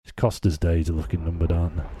Costa's days are looking numbered,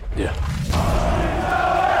 aren't they? Yeah.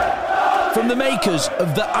 From the makers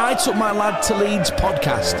of the I Took My Lad to Leeds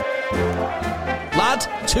podcast.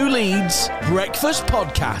 Lad to Leeds Breakfast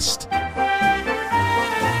Podcast.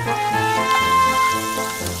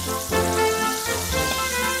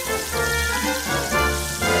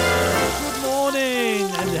 Good morning,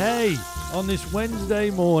 and hey, on this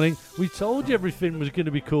Wednesday morning, we told you everything was going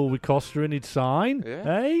to be cool with Costa and he'd sign. Yeah.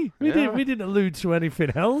 Hey, we didn't allude to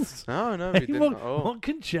anything else. No, we Hey, didn't at all. what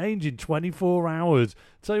can change in 24 hours?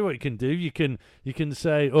 Tell you what you can do. You can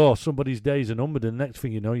say, oh, somebody's days are numbered, and the next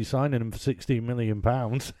thing you know, you're signing them for £16 million.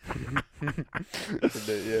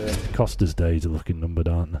 Yeah. Costa's days are looking numbered,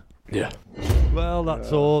 aren't they? Yeah. Well,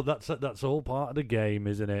 that's all. That's all part of the game,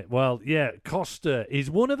 isn't it? Well, yeah. Costa is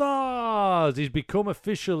one of ours. He's become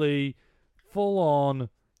officially full-on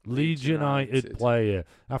Leeds United player.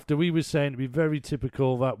 After we were saying it'd be very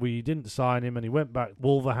typical that we didn't sign him, and he went back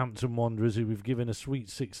Wolverhampton Wanderers, who we've given a sweet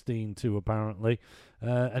 16 to apparently,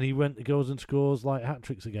 and he goes and scores like hat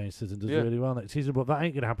tricks against us and does really well next season. But that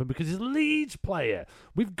ain't going to happen because he's a Leeds player.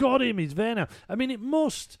 We've got him. He's there now. I mean,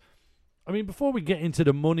 before we get into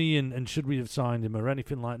the money and should we have signed him or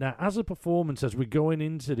anything like that, as a performance, as we're going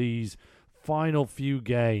into these final few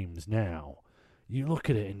games now, you look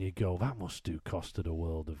at it and you go, that must do Costa the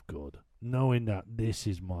world of good, knowing that this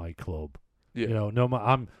is my club. Yeah. You know, no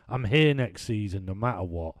matter, I'm here next season, no matter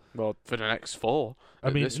what. Well, for the next 4. I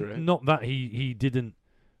mean, not that he didn't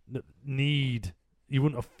need, he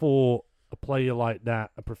wouldn't have thought a player like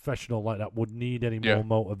that, a professional like that, would need any more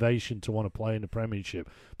motivation to want to play in the Premiership.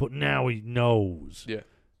 But now he knows. Yeah.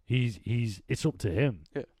 It's up to him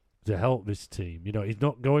to help this team. You know, he's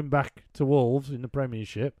not going back to Wolves in the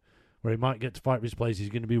Premiership, where he might get to fight for his place. He's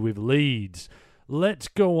going to be with Leeds. Let's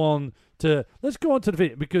go on to the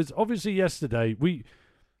fit, because obviously yesterday we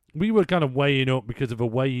were kind of weighing up because of the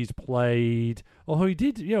way he's played. Although he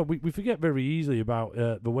did, we forget very easily about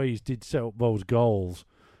the way he did set up those goals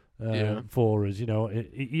for us. You know,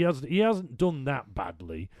 he hasn't done that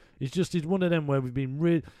badly. It's just he's one of them where we've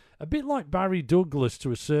been a bit like Barry Douglas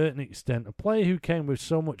to a certain extent, a player who came with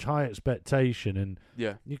so much high expectation, and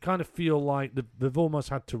you kind of feel like they've almost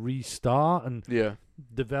had to restart and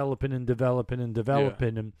developing.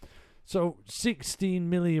 And so £16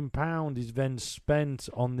 million is then spent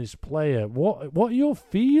on this player. What are your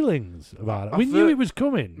feelings about it? We knew it was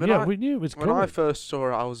coming. We knew it was coming. When I first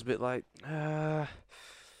saw it, I was a bit like,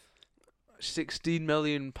 £16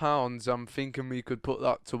 million. I'm thinking we could put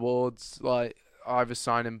that towards like either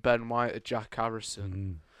signing Ben White or Jack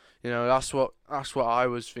Harrison. You know, that's what I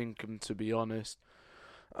was thinking, to be honest.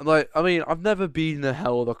 Like, I mean, I've never been a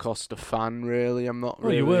Helder Costa fan, really. I'm not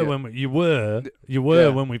really. You were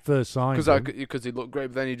when we first signed him. Because he looked great,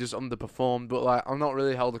 but then he just underperformed. But like, I'm not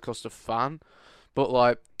really a Helder Costa fan. But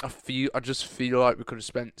like, I just feel like we could have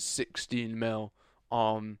spent 16 mil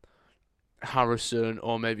on Harrison,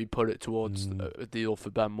 or maybe put it towards a deal for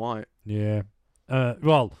Ben White. Yeah.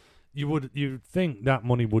 Well, you'd think that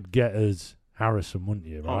money would get us Harrison, wouldn't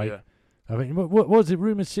you? Right. Oh, yeah. I mean, what was it?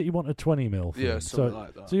 Rumours City wanted 20 mil for him. Something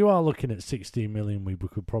like that. So you are looking at 16 million we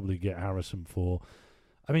could probably get Harrison for.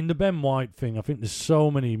 I mean, the Ben White thing, I think there's so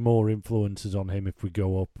many more influences on him if we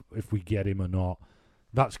go up, if we get him or not.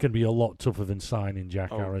 That's going to be a lot tougher than signing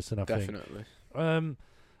Jack Harrison, I think. Definitely.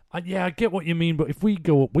 I get what you mean, but if we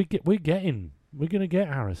go up, we get him. We're going to get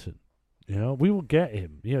Harrison. You know, we will get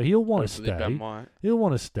him. You know, he'll want to stay. Ben White. He'll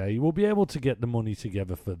want to stay. We'll be able to get the money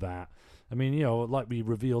together for that. I mean, you know, like we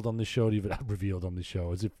revealed on the show,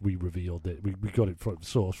 as if we revealed it. We got it from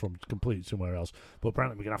source from completely somewhere else. But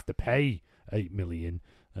apparently we're going to have to pay $8 million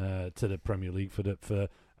to the Premier League for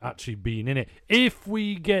actually being in it. If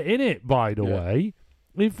we get in it, by the way.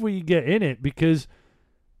 If we get in it, because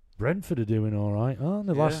Brentford are doing all right, aren't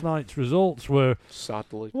they? Last night's results were...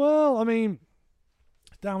 Sadly. Well, I mean,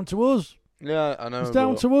 it's down to us. Yeah, I know. It's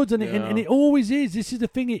down to us, and it always is. This is the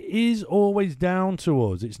thing. It is always down to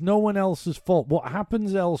us. It's no one else's fault. What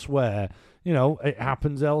happens elsewhere, you know, it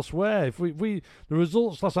happens elsewhere. If we the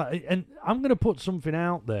results last night, and I'm going to put something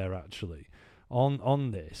out there actually on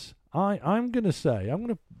this. I'm going to say I'm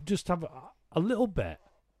going to just have a little bet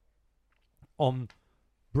on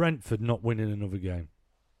Brentford not winning another game.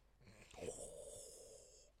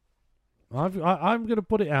 I'm going to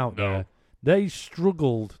put it out there. They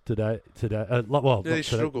struggled today. They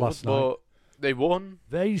struggled last night. But they won.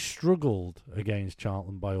 They struggled against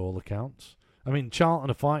Charlton by all accounts. I mean, Charlton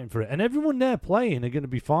are fighting for it, and everyone they're playing are going to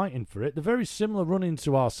be fighting for it. They're very similar running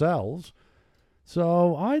to ourselves.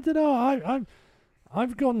 So I don't know.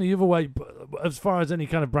 I've gone the other way, but as far as any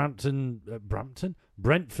kind of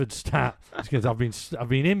Brentford stat, because I've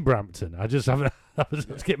been in Brampton. I just haven't. I was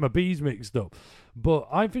getting my B's mixed up. But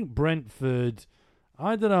I think Brentford,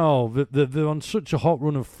 I don't know, they're on such a hot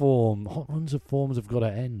run of form. Hot runs of forms have got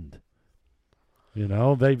to end. You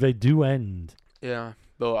know, they do end. Yeah,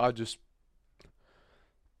 but I just.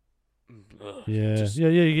 Yeah,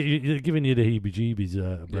 you're giving you the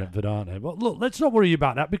heebie-jeebies, Brentford, aren't they? But look, let's not worry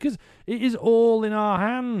about that because it is all in our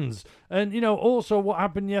hands. And, you know, also what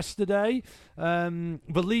happened yesterday, the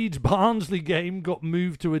Leeds-Barnsley game got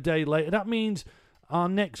moved to a day later. That means our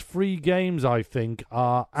next 3 games, I think,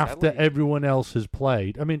 are after everyone else has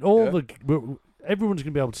played. I mean, everyone's going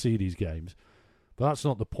to be able to see these games, but that's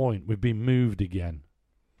not the point. We've been moved again.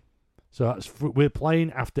 So we're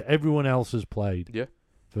playing after everyone else has played. Yeah.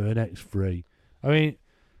 For the next 3. I mean,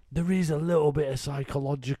 there is a little bit of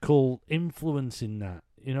psychological influence in that.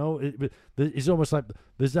 You know, it's almost like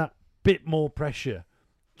there's that bit more pressure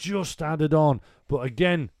just added on. But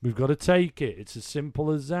again, we've got to take it. It's as simple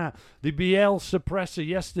as that. The Bielsa presser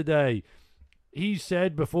yesterday, he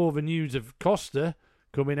said before the news of Costa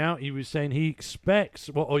coming out, he was saying he expects,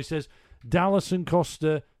 he says Dallas and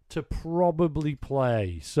Costa to probably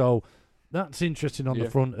play. So that's interesting on the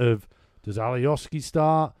front of, does Alioski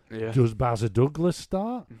start? Yeah. Does Bazza Douglas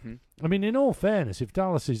start? Mm-hmm. I mean, in all fairness, if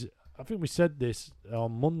Dallas is... I think we said this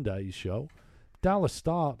on Monday's show. If Dallas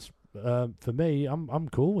starts, for me, I'm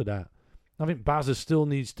cool with that. I think Bazza still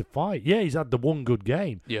needs to fight. Yeah, he's had the one good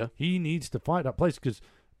game. Yeah. He needs to fight that place because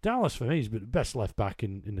Dallas, for me, is the best left back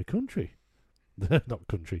in the country. Not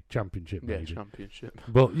country, championship, maybe. Yeah, championship.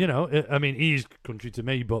 But, you know, I mean, he's country to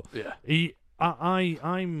me, but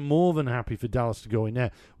I'm more than happy for Dallas to go in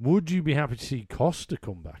there. Would you be happy to see Costa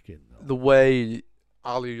come back in, though? The way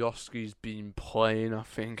Alioski's been playing, I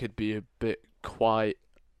think it'd be a bit quite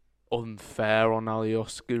unfair on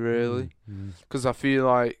Alioski, really. Because I feel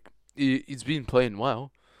like he's been playing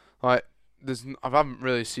well. Like, I haven't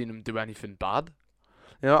really seen him do anything bad.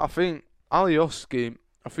 You know, I think Alioski...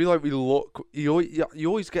 I feel like he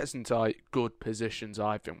always gets into like good positions.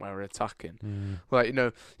 I think where we're attacking, like, you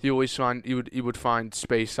know, he would find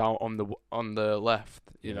space out on the left.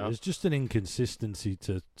 You know, there's just an inconsistency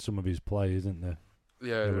to some of his play, isn't there?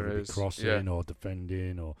 Yeah, you know, there is. Crossing or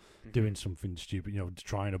defending or doing something stupid. You know,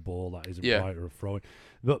 trying a ball that isn't right or a throwing.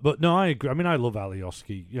 But no, I agree. I mean, I love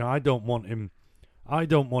Alioski. You know, I don't want him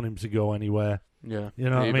to go anywhere. Yeah, you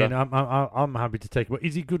know what I mean. I'm happy to take it. But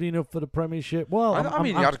is he good enough for the Premiership? Well, I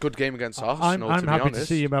mean, he had a good game against Arsenal. I'm happy honest. to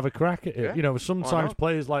see him have a crack at it. Yeah. You know, sometimes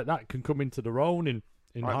players like that can come into their own in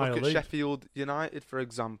higher look leagues. at Sheffield United, for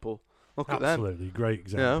example. Look at them. Absolutely, great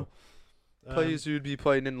example. You know, players who'd be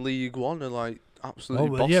playing in League One are like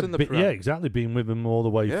absolutely bossing the Prem. Yeah, exactly. Being with him all the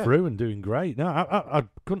way through and doing great. No, I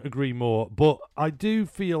couldn't agree more. But I do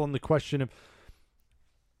feel on the question of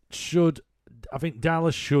I think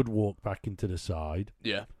Dallas should walk back into the side.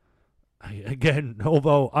 Yeah. Again,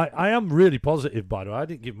 although I am really positive, by the way. I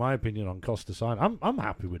didn't give my opinion on Costa sign. I'm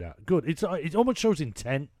happy with that. Good. It almost shows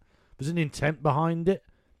intent. There's an intent behind it.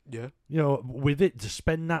 Yeah. You know, with it to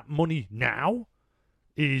spend that money now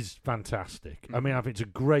is fantastic. I mean, I think it's a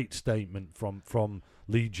great statement from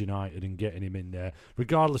Leeds United and getting him in there,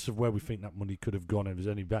 regardless of where we think that money could have gone. If there's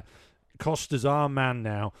any better, Costa's our man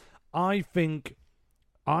now. I think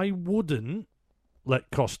I wouldn't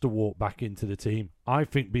let Costa walk back into the team. I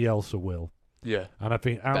think Bielsa will. Yeah. And I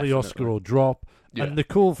think Alioski will drop. Yeah. And the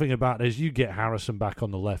cool thing about it is you get Harrison back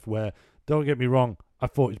on the left where, don't get me wrong, I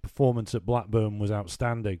thought his performance at Blackburn was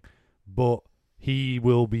outstanding, but he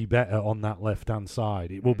will be better on that left-hand side.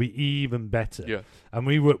 It will be even better. Yeah. And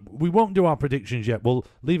we won't do our predictions yet. We'll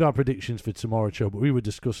leave our predictions for tomorrow's show, but we were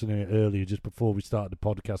discussing it earlier just before we started the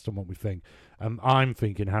podcast on what we think. I'm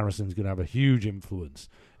thinking Harrison's going to have a huge influence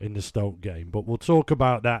in the Stoke game, but we'll talk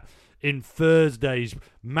about that in Thursday's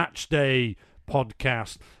match day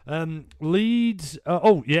podcast. Leeds.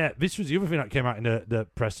 This was the other thing that came out in the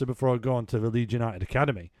presser before I go on to the Leeds United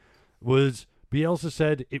Academy. Was Bielsa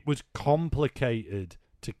said it was complicated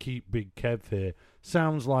to keep Big Kev here.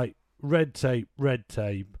 Sounds like red tape.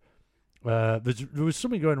 There was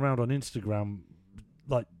something going around on Instagram,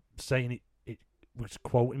 like saying it was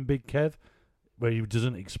quoting Big Kev, where he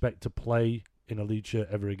doesn't expect to play in a Leeds shirt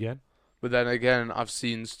ever again. But then again, I've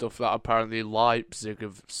seen stuff that apparently Leipzig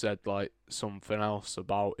have said like something else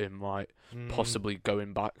about him, like possibly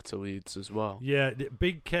going back to Leeds as well. Yeah,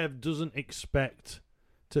 Big Kev doesn't expect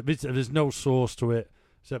to. There's no source to it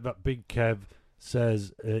except that Big Kev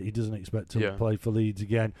says he doesn't expect to play for Leeds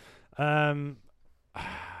again. It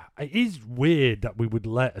is weird that we would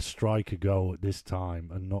let a striker go at this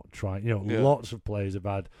time and not try. You know, lots of players have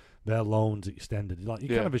had their loans extended. Like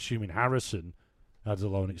you're kind of assuming Harrison has a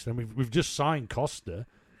loan extended. We've just signed Costa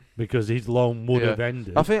because his loan would have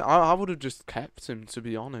ended. I think I would have just kept him, to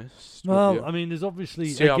be honest. Well, I mean, there's obviously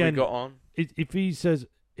see how we got on. If he says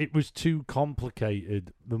it was too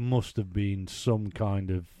complicated, there must have been some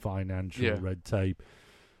kind of financial red tape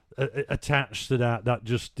attached to that. That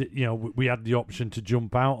just, we had the option to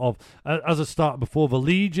jump out of. As I started before, the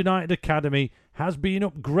Leeds United Academy has been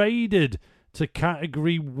upgraded to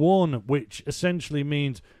Category 1, which essentially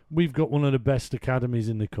means we've got one of the best academies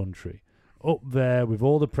in the country. Up there with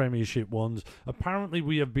all the Premiership ones. Apparently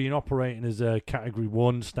we have been operating as a Category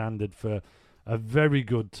 1 standard for a very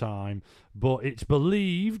good time, but it's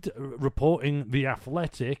believed, reporting The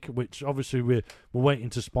Athletic, which obviously we're waiting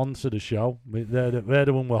to sponsor the show. They're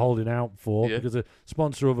the one we're holding out for, because they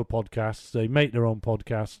sponsor other podcasts. They make their own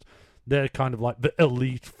podcast. They're kind of like the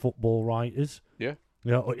elite football writers.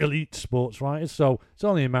 Or elite sports writers. So it's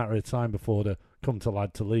only a matter of time before they come to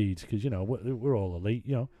Lad to Leeds, because, we're all elite,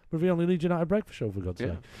 We're the only Leeds United breakfast show, for God's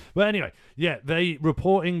sake. But anyway, they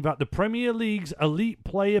reporting that the Premier League's elite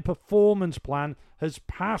player performance plan has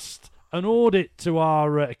passed an audit to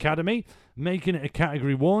our academy, making it a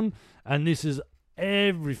Category 1, and this is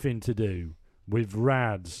everything to do with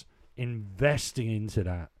Rads investing into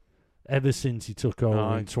that ever since he took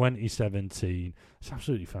over in 2017. It's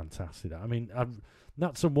absolutely fantastic. I mean,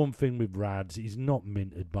 that's the one thing with Rads. He's not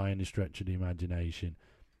minted by any stretch of the imagination.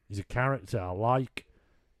 He's a character I like,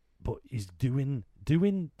 but he's doing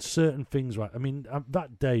certain things right. I mean,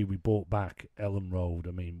 that day we brought back Ellen Road,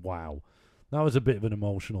 I mean, wow. That was a bit of an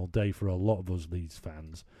emotional day for a lot of us Leeds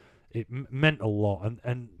fans. It meant a lot.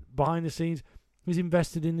 And behind the scenes, he's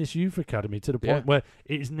invested in this youth academy to the point where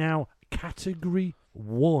it is now Category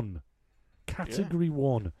 1. Category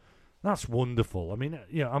 1. That's wonderful. I mean,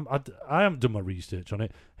 I haven't done my research on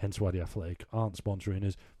it, hence why the Athletic aren't sponsoring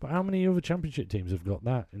us. But how many other Championship teams have got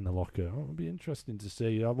that in the locker? Oh, it'll be interesting to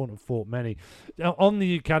see. I wouldn't have thought many. Now, on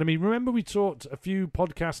the academy, remember we talked a few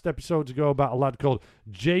podcast episodes ago about a lad called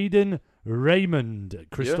Jaden Raymond at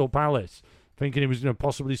Crystal Palace, thinking he was going to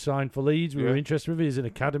possibly sign for Leeds. We were interested with him. He's an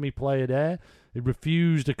academy player there. He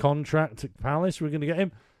refused a contract at Palace. We're going to get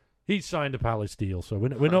him. He signed a Palace deal, so we're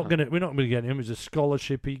not going to get him. It was a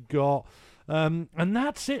scholarship he got, and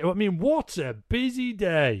that's it. I mean, what a busy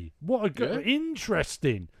day! What a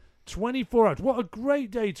interesting 24 hours! What a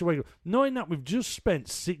great day to wake up, knowing that we've just spent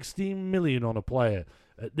 16 million on a player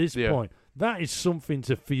at this point. That is something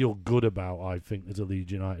to feel good about, I think, as a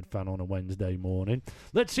Leeds United fan on a Wednesday morning.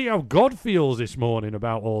 Let's see how God feels this morning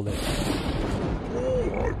about all this.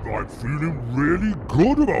 I'm feeling really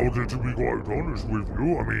good about it, to be quite honest with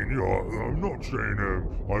you. I mean, I'm not saying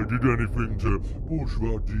I did anything to push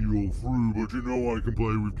that deal through, but I can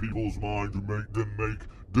play with people's minds and make them make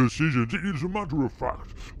decisions. It's a matter of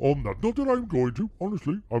fact on that. Not that I'm going to,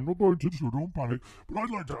 honestly, I'm not going to, so don't panic. But I'd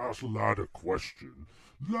like to ask Lad a question.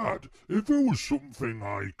 Lad, if there was something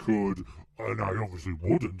I could, and I obviously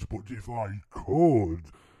wouldn't, but if I could,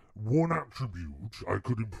 one attribute I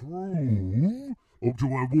could improve up to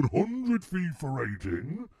a 100 FIFA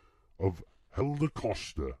rating of Helder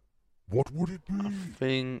Costa, what would it be? I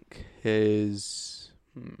think he's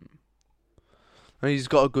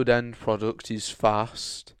got a good end product. He's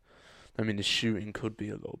fast. I mean, his shooting could be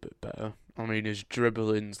a little bit better. I mean, his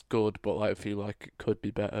dribbling's good, but I feel like it could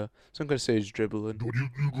be better. So I'm going to say his dribbling.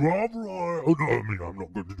 You'd rather I'm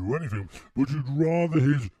not going to do anything, but you'd rather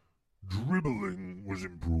his dribbling was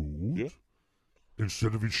improved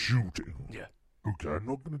instead of his shooting. Yeah. Okay, I'm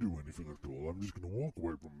not going to do anything at all. I'm just going to walk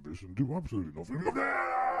away from this and do absolutely nothing.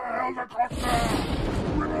 Helder Costa!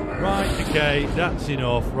 Right, okay, that's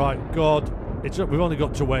enough. Right, God, we've only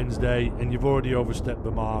got to Wednesday, and you've already overstepped the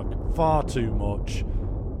mark far too much.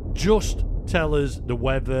 Just tell us the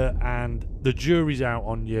weather, and the jury's out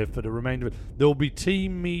on you for the remainder of it. There'll be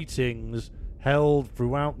team meetings held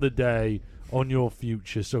throughout the day on your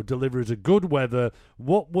future, so deliver us a good weather.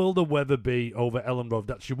 What will the weather be over Ellen Road?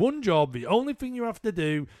 That's your one job, the only thing you have to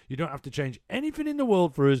do. You don't have to change anything in the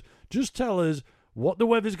world for us. Just tell us what the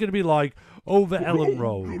weather's going to be like over Ellen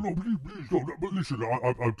Road. No, please don't. But listen,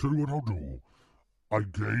 I'll tell you what I'll do. I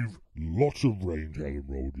gave lots of rain to Ellen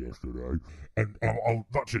Road yesterday, and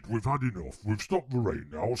that's it. We've had enough. We've stopped the rain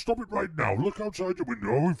now. I'll stop it right now. Look outside your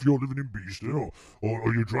window if you're living in Beeston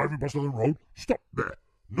or you're driving past Ellen Road. Stop there.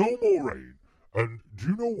 No more rain. And do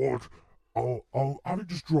you know what? I'll have it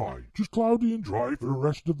just dry. Just cloudy and dry for the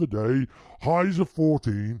rest of the day. Highs of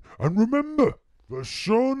 14. And remember, the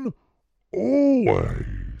sun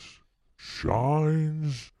always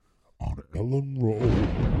shines on Ellen Road.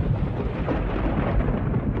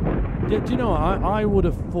 Do you know, I would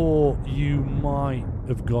have thought you might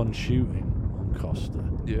have gone shooting on Costa.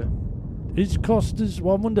 Yeah. Is Costa's...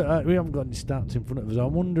 Well, I wonder... we haven't got any stats in front of us.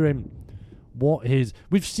 I'm wondering what his...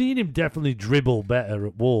 We've seen him definitely dribble better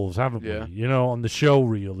at Wolves, haven't we? You know, on the show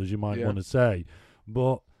reel, as you might want to say.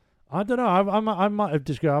 But I don't know. I might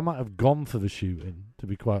have gone for the shooting, to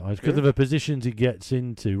be quite honest, because of the positions he gets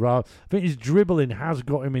into. I think his dribbling has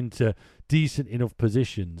got him into decent enough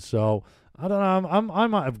positions. So... I don't know. I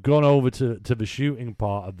might have gone over to the shooting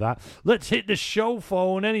part of that. Let's hit the show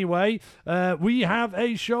phone anyway. We have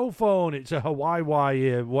a show phone. It's a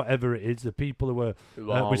Hawaii, whatever it is. The people who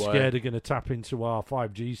we're scared are going to tap into our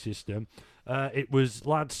 5G system. It was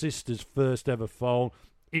Lad's sister's first ever phone.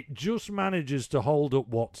 It just manages to hold up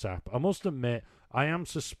WhatsApp. I must admit, I am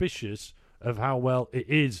suspicious of how well it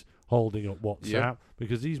is holding up WhatsApp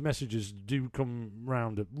because these messages do come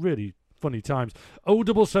round at really funny times.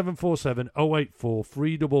 07747 084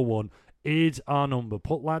 311 is our number.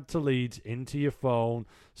 Put Lad to Leeds into your phone.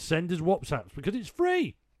 Send us WhatsApps because it's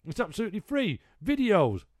free. It's absolutely free.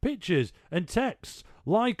 Videos, pictures, and texts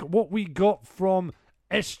like what we got from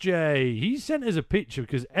SJ. He sent us a picture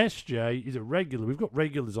because SJ is a regular. We've got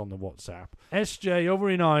regulars on the WhatsApp. SJ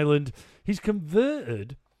over in Ireland. He's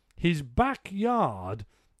converted his backyard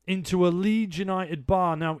into a Leeds United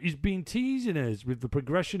bar. Now, he's been teasing us with the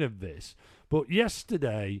progression of this, but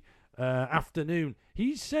yesterday afternoon,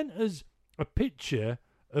 he sent us a picture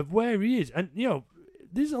of where he is. And, you know,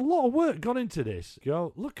 there's a lot of work gone into this.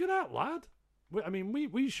 Go, look at that, lad. I mean,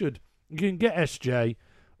 we should... You can get SJ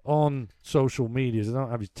on social medias. I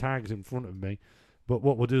don't have his tags in front of me, but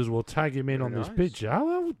what we'll do is we'll tag him in on this picture.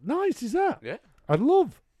 How nice is that? Yeah. I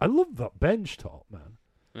love that bench top, man.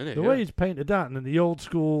 The way he's painted that, and then the old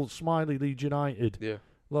school smiley Leeds United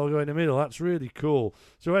logo in the middle, that's really cool.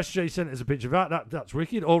 So SJ sent us a picture of that. That's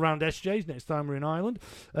wicked. All round SJs next time we're in Ireland.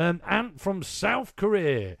 Ant from South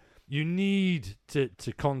Korea. You need to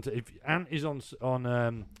contact. If Ant is on all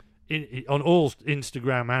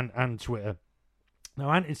Instagram and Twitter.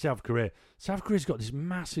 Now, Ant in South Korea. South Korea's got this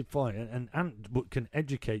massive following, and Ant can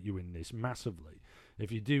educate you in this massively. If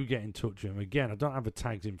you do get in touch with him, again, I don't have the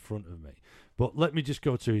tags in front of me, but let me just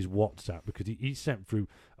go to his WhatsApp because he sent through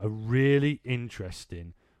a really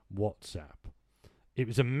interesting WhatsApp. It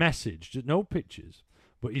was a message, just no pictures,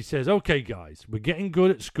 but he says, okay, guys, we're getting good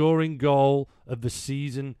at scoring goal of the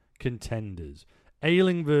season contenders.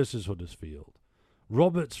 Ayling versus Huddersfield.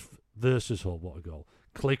 Roberts versus Hull, what a goal.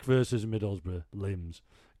 Click versus Middlesbrough, limbs.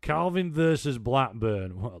 Calvin versus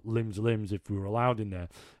Blackburn. Well, limbs if we were allowed in there.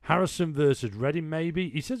 Harrison versus Reading, maybe.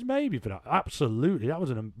 He says maybe for that. Absolutely. That was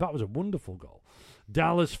a wonderful goal.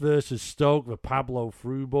 Dallas versus Stoke, the Pablo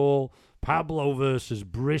through ball. Pablo versus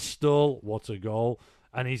Bristol. What a goal.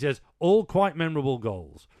 And he says, all quite memorable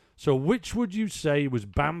goals. So which would you say was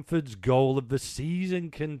Bamford's goal of the season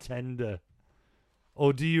contender?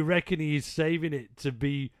 Or do you reckon he's saving it to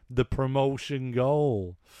be the promotion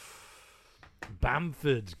goal?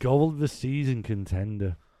 Bamford's goal of the season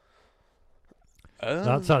contender.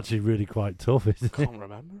 That's actually really quite tough, isn't it? I can't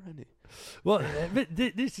remember any. Well,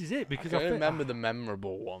 this is it because I remember the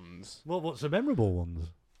memorable ones. Well, what's the memorable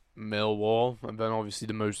ones? Millwall, and then obviously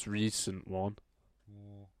the most recent one.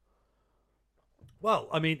 Well,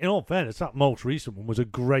 I mean, in all fairness, that most recent one was a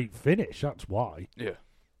great finish. That's why. Yeah.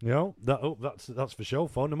 You know, that's for show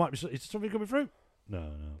phone. There might be is something coming through. No,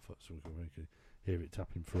 I thought something coming through. Hear it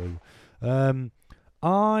tapping through.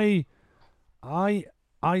 I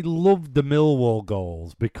loved the Millwall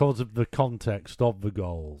goals because of the context of the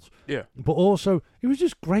goals. Yeah. But also, it was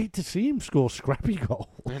just great to see him score scrappy goals.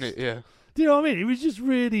 Yeah. Do you know what I mean? It was just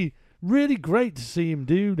really, really great to see him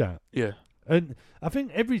do that. Yeah. And I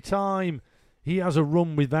think every time he has a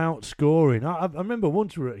run without scoring, I remember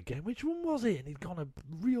once we were at a game, which one was it? And he'd gone a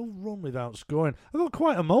real run without scoring. I got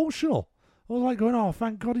quite emotional. I was like going, oh,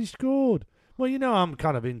 thank God he scored. Well, you know, I'm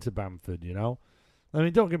kind of into Bamford, you know. I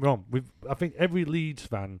mean, don't get me wrong. I think every Leeds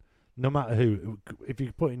fan, no matter who, if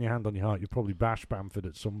you're putting your hand on your heart, you'll probably bash Bamford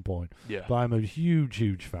at some point. Yeah. But I'm a huge,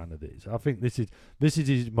 huge fan of this. I think this is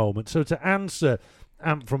his moment. So to answer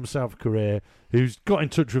Ant from South Korea, who's got in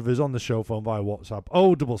touch with us on the show phone via WhatsApp,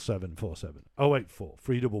 07747 084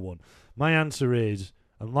 311. My answer is,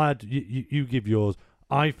 and lad, you give yours,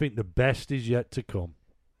 I think the best is yet to come.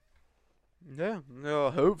 Yeah,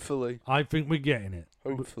 hopefully. I think we're getting it.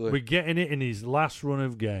 Hopefully. We're getting it in his last run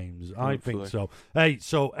of games. Hopefully. I think so. Hey,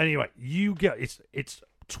 so anyway, you get it's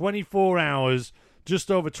 24 hours,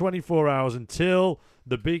 just over 24 hours until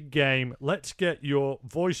the big game. Let's get your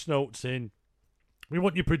voice notes in We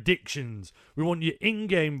want your predictions. We want your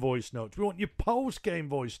in-game voice notes. We want your post-game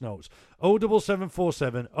voice notes.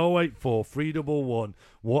 07747 084 311.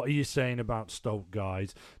 What are you saying about Stoke,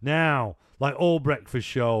 guys? Now, like all breakfast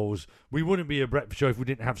shows, we wouldn't be a breakfast show if we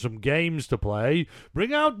didn't have some games to play.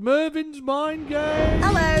 Bring out Mervyn's Mind Game.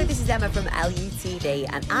 Hello, this is Emma from LUTV,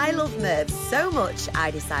 and I love Merv so much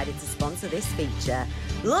I decided to sponsor this feature.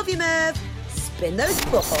 Love you, Merv. Spin those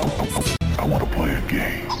balls. I want to play a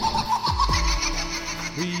game.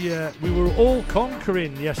 We were all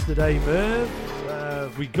conquering yesterday,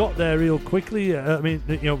 Merv. We got there real quickly.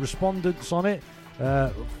 Respondents on it.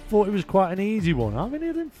 Thought it was quite an easy one. I mean,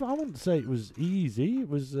 I wouldn't say it was easy. It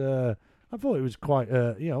was. I thought it was quite,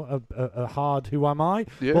 a hard "Who am I?"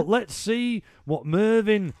 Yeah. But let's see what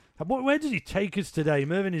Mervyn. Where does he take us today?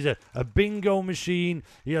 Mervyn is a bingo machine.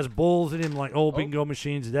 He has balls in him like all bingo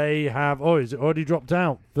machines. They have. Oh, is it already dropped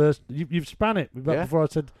out? First, you've span it. Before I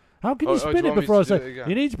said. How can you spin it before I say?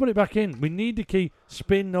 You need to put it back in. We need the key.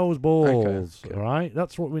 Spin those balls. Okay. All right?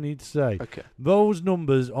 That's what we need to say. Okay. Those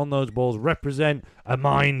numbers on those balls represent a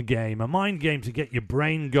mind game. A mind game to get your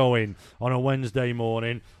brain going on a Wednesday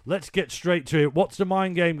morning. Let's get straight to it. What's the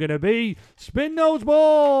mind game going to be? Spin those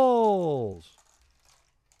balls.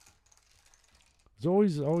 I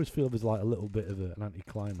always feel there's like a little bit of an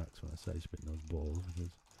anticlimax when I say spin those balls.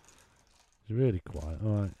 Because it's really quiet.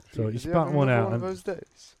 All right. So he spat one out. One of those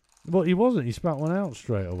days? Well, he wasn't. He spat one out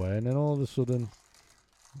straight away, and then all of a sudden,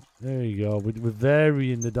 there you go. We're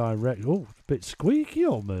varying the direct. Oh, it's a bit squeaky,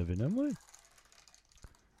 old Mervyn, haven't we?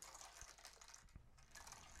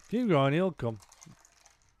 Keep going, he'll come.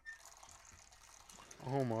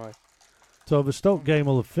 Oh my! So the Stoke game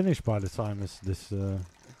will have finished by the time this.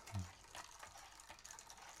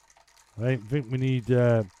 I think we need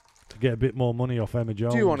to get a bit more money off Emma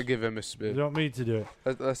Jones. Do you want to give him a spin? You don't want me to do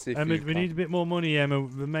it. Let's see. Emma, we need a bit more money, Emma.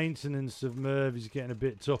 The maintenance of Merv is getting a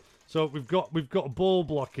bit tough. So we've got a ball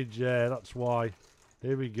blockage there. That's why.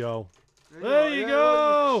 There we go. There you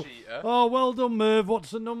go. Oh, well done, Merv.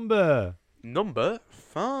 What's the number? Number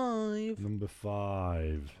 5. Number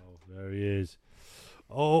 5. Oh, there he is.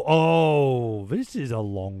 Oh, this is a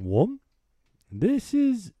long one. This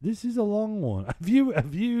is a long one. Have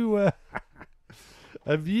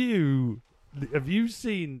you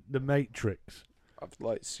seen The Matrix? I've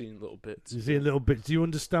seen little bits. You see little bits. Do you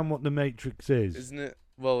understand what The Matrix is? Isn't it?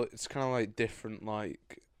 Well, it's kind of like different,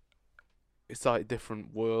 it's like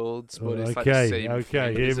different worlds, but it's like the same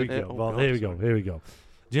thing, here we go. Well, here we go.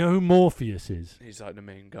 Do you know who Morpheus is? He's like the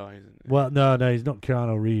main guy, isn't he? Well, no, he's not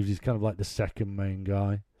Keanu Reeves. He's kind of like the second main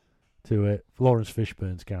guy to it. Lawrence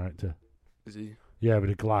Fishburne's character. Is he? Yeah, with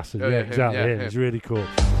the glasses. Oh, yeah, exactly. him. He's really cool.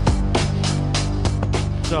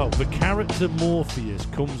 So, the character Morpheus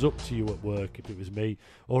comes up to you at work, if it was me,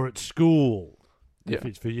 or at school, if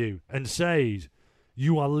it's for you, and says,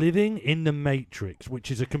 "You are living in the Matrix, which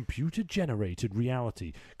is a computer-generated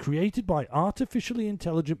reality created by artificially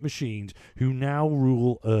intelligent machines who now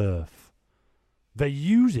rule Earth. They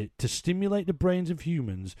use it to stimulate the brains of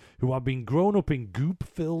humans who have been grown up in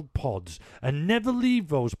goop-filled pods and never leave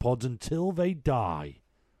those pods until they die,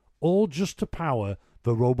 all just to power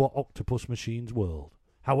the robot octopus machine's world.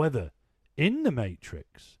 However, in the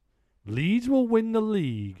Matrix, Leeds will win the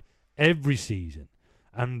league every season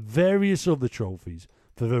and various other trophies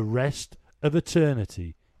for the rest of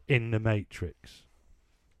eternity in the Matrix.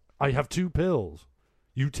 I have 2 pills.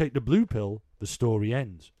 You take the blue pill, the story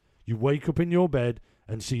ends. You wake up in your bed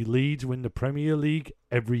and see Leeds win the Premier League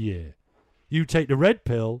every year. You take the red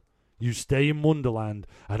pill, you stay in Wonderland,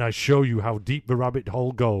 and I show you how deep the rabbit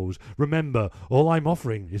hole goes. Remember, all I'm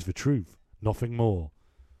offering is the truth, nothing more.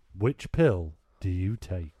 Which pill do you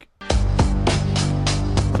take?"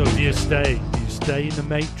 So do you stay in the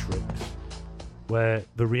Matrix, where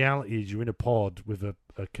the reality is you're in a pod with a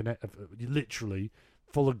literally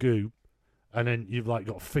full of goop, and then you've got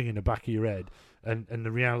a thing in the back of your head, and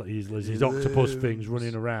the reality is there's these octopus things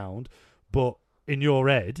running around, but in your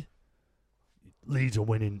head, Leeds are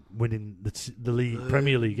winning the league,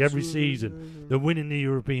 Premier League every season. They're winning the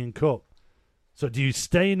European Cup. So do you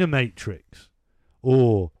stay in the Matrix,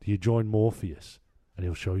 or do you join Morpheus, and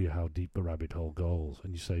he'll show you how deep the rabbit hole goes,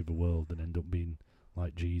 and you save the world and end up being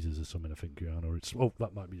like Jesus or something? I think you are. Or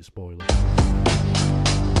that might be a spoiler.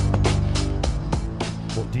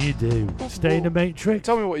 What do you do? Stay in the Matrix?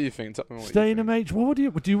 Tell me what you think. Stay in the Matrix. What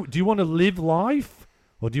do you want to live life,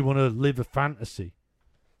 or do you want to live a fantasy?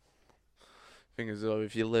 Thing is, though,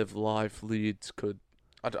 if you live life, Leeds could.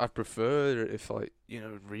 I'd prefer if,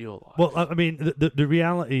 real life. Well, I mean, the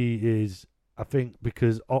reality is, I think,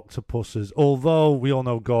 because octopuses, although we all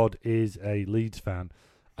know God is a Leeds fan,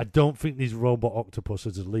 I don't think these robot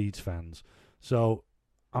octopuses are Leeds fans. So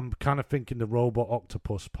I'm kind of thinking the robot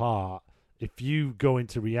octopus part. If you go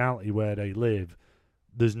into reality where they live,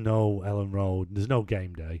 there's no Ellen Road, there's no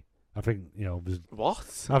game day. I think, there's...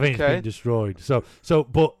 What? I think it's been destroyed.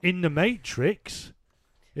 But in the Matrix,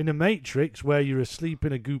 where you're asleep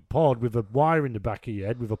in a goop pod with a wire in the back of your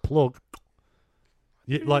head with a plug,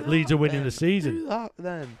 Leeds are winning the season. Do that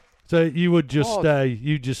then. So you would just stay.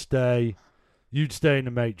 You'd stay in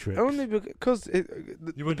the Matrix. Only because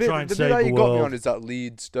you wouldn't try and save the world. The bit you got me on is that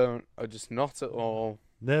Leeds are just not at all.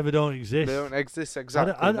 Never don't exist. They don't exist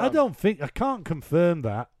exactly. I don't think I can't confirm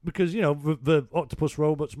that because the octopus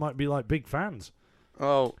robots might be like big fans.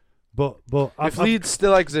 Oh, but if Leeds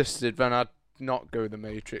still existed, then I'd not go the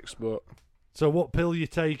Matrix. But so what pill you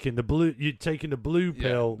taking? You're taking the blue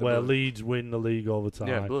pill where blue. Leeds win the league all the time.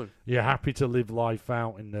 Yeah, blue. You're happy to live life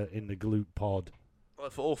out in the gloop pod. Well,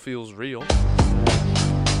 if it all feels real.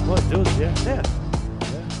 Well, it does, yeah.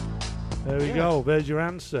 There we go. There's your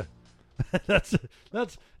answer. That's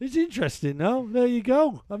it's interesting, no? There you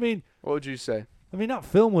go. I mean, what would you say? I mean, that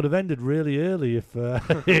film would have ended really early if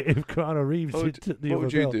Keanu Reeves took the What other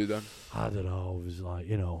would you pill. do then? I don't know. It was like,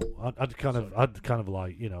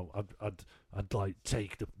 I'd like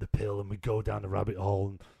take the pill and we'd go down the rabbit hole,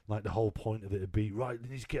 and like the whole point of it would be right. We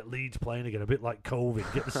need to get Leeds playing again, a bit like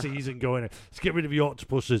COVID. Get the season going. Let's get rid of the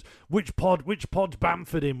octopuses. Which pod's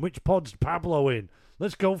Bamford in? Which pod's Pablo in?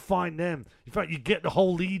 Let's go find them. In fact, you get the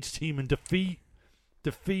whole Leeds team and defeat.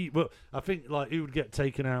 But I think who would get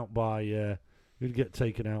taken out by?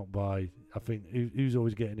 I think who's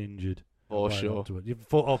always getting injured. For sure.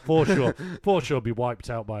 For sure, be wiped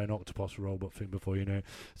out by an octopus robot thing before you know it.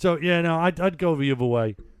 So yeah, no, I'd go the other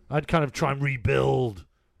way. I'd kind of try and rebuild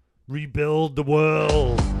the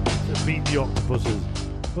world to beat the octopuses.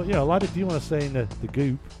 But lad, if you want to stay in the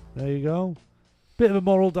goop, there you go. Bit of a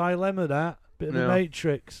moral dilemma, that. Bit of a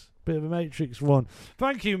Matrix. Bit of a Matrix one.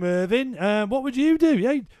 Thank you, Mervyn. What would you do?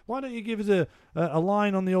 Hey, why don't you give us a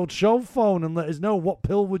line on the old show phone and let us know what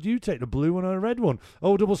pill would you take, the blue one or the red one?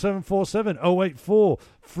 07747 084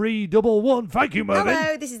 311. Thank you, Mervyn.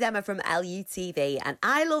 Hello, this is Emma from LUTV, and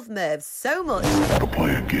I love Merv so much. To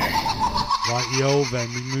play a game. Right,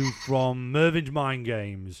 then we move from Mervyn's Mind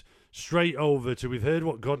Games straight over to we've heard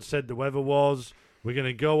what God said the weather was. We're going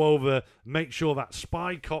to go over, make sure that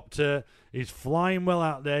spy copter is flying well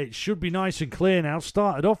out there. It should be nice and clear now.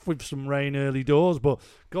 Started off with some rain early doors, but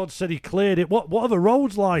God said he cleared it. What are the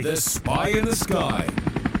roads like? The Spy in the Sky.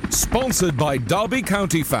 Sponsored by Derby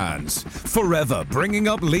County fans. Forever bringing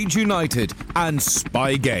up Leeds United and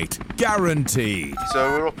Spygate. Guaranteed.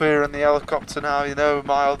 So we're up here in the helicopter now,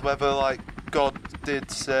 mild weather like God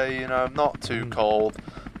did say, not too cold.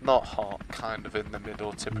 Not hot, kind of in the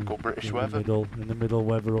middle, typical British weather. In the middle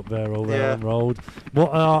weather up there over Ellen Road. What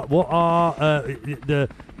are the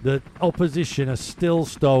opposition are still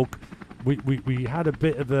Stoke. We had a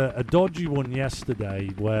bit of a dodgy one yesterday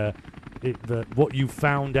where what you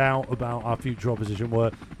found out about our future opposition were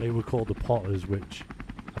they were called the Potters, which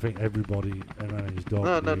I think everybody around his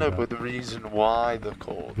dog. No, but the reason why they're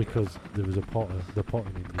called because there was a potter, the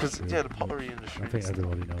potting industry. Because the pottery industry. I think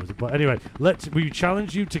everybody knows it. But anyway, we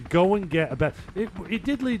challenge you to go and get a bet. It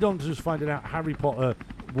did lead on to us finding out Harry Potter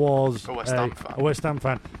was a West Ham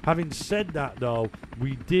fan. Having said that, though,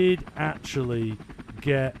 we did actually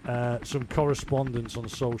get some correspondence on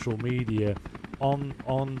social media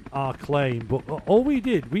on our claim. But all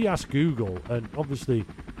we asked Google, and obviously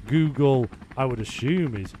Google, I would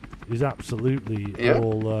assume, is absolutely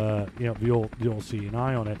all the all seeing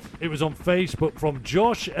eye on it. It was on Facebook from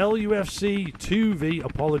Josh LUFC2V.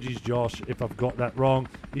 Apologies, Josh, if I've got that wrong.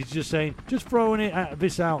 He's just saying, just throwing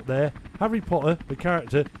this out there. Harry Potter, the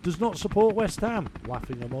character, does not support West Ham.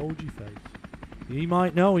 Laughing emoji face. He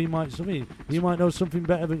might know. He might know something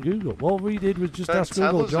better than Google. What we did was just ask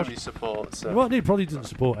Google. Josh, he supports. Well, he probably doesn't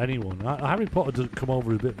support anyone. Harry Potter doesn't come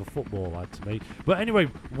over as a bit of a football lad to me. But anyway,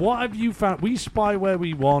 what have you found? We spy where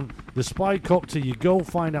we want. The spy copter. You go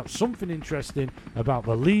find out something interesting about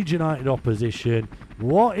the Leeds United opposition.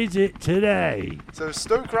 What is it today? So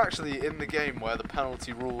Stoke are actually in the game where the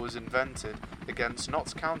penalty rule was invented against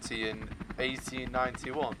Notts County in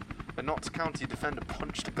 1891. The Notts County defender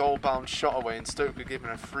punched a goal-bound shot away and Stoke were given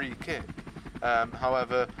a free kick.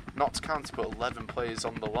 However, Notts County put 11 players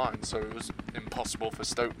on the line, so it was impossible for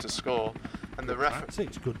Stoke to score. And the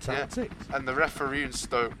good tactics. Yeah, and the referee in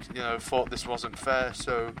Stoke, thought this wasn't fair,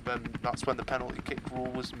 so then that's when the penalty kick rule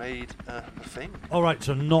was made a thing. All right,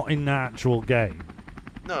 so not in the actual game.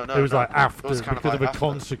 No. It was like after, because of a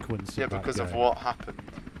consequence. Yeah, because of what happened.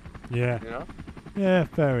 Yeah. Yeah,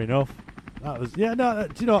 fair enough. That was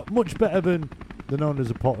much better than they're known as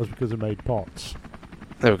the Potters because they made pots.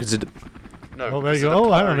 No, because No. Oh, there you because of go. the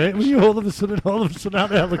Oh, hang on a pottery minute. Were you all of a sudden out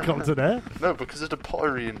the helicopter there? No, because of the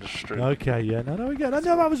pottery industry. Okay, yeah. No, again. I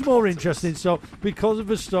know that was more interesting. So, because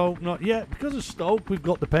of Stoke, because of Stoke, we've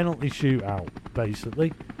got the penalty shootout,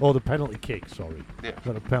 basically. Or the penalty kick, sorry. Yeah.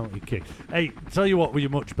 Got a penalty kick. Hey, tell you what, were you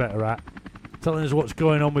much better at? Telling us what's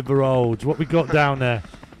going on with the roads, what we got down there.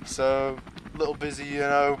 So, a little busy,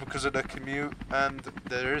 because of the commute, and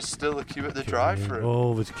there is still a queue at the drive-thru.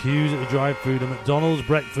 Oh, there's queues at the drive-thru. The McDonald's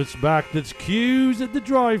breakfast's back. There's queues at the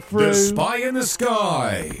drive-thru. The Spy in the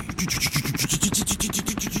Sky.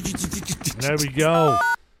 There we go.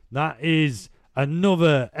 That is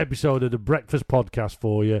another episode of the Breakfast Podcast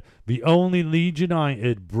for you. The only Leeds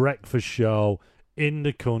United breakfast show in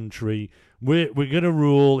the country. We're going to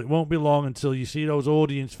rule. It won't be long until you see those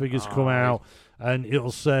audience figures come out, and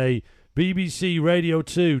it'll say BBC Radio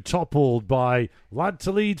 2 toppled by Lad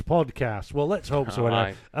to Leeds podcast. Well, let's hope so.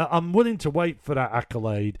 Anyway. I'm willing to wait for that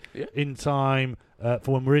accolade in time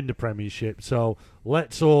for when we're in the Premiership. So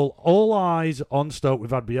let's all eyes on Stoke. We've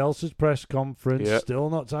had Bielsa's press conference. Yep. Still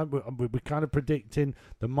not time. We're kind of predicting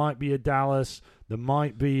there might be a Dallas. There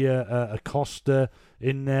might be a Costa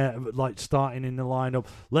in there, like starting in the lineup.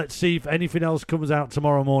 Let's see if anything else comes out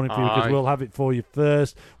tomorrow morning for you, because we'll have it for you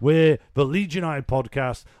first. We're the Leeds United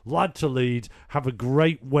podcast, Lad to Leeds. Have a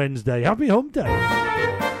great Wednesday. Happy Hump Day.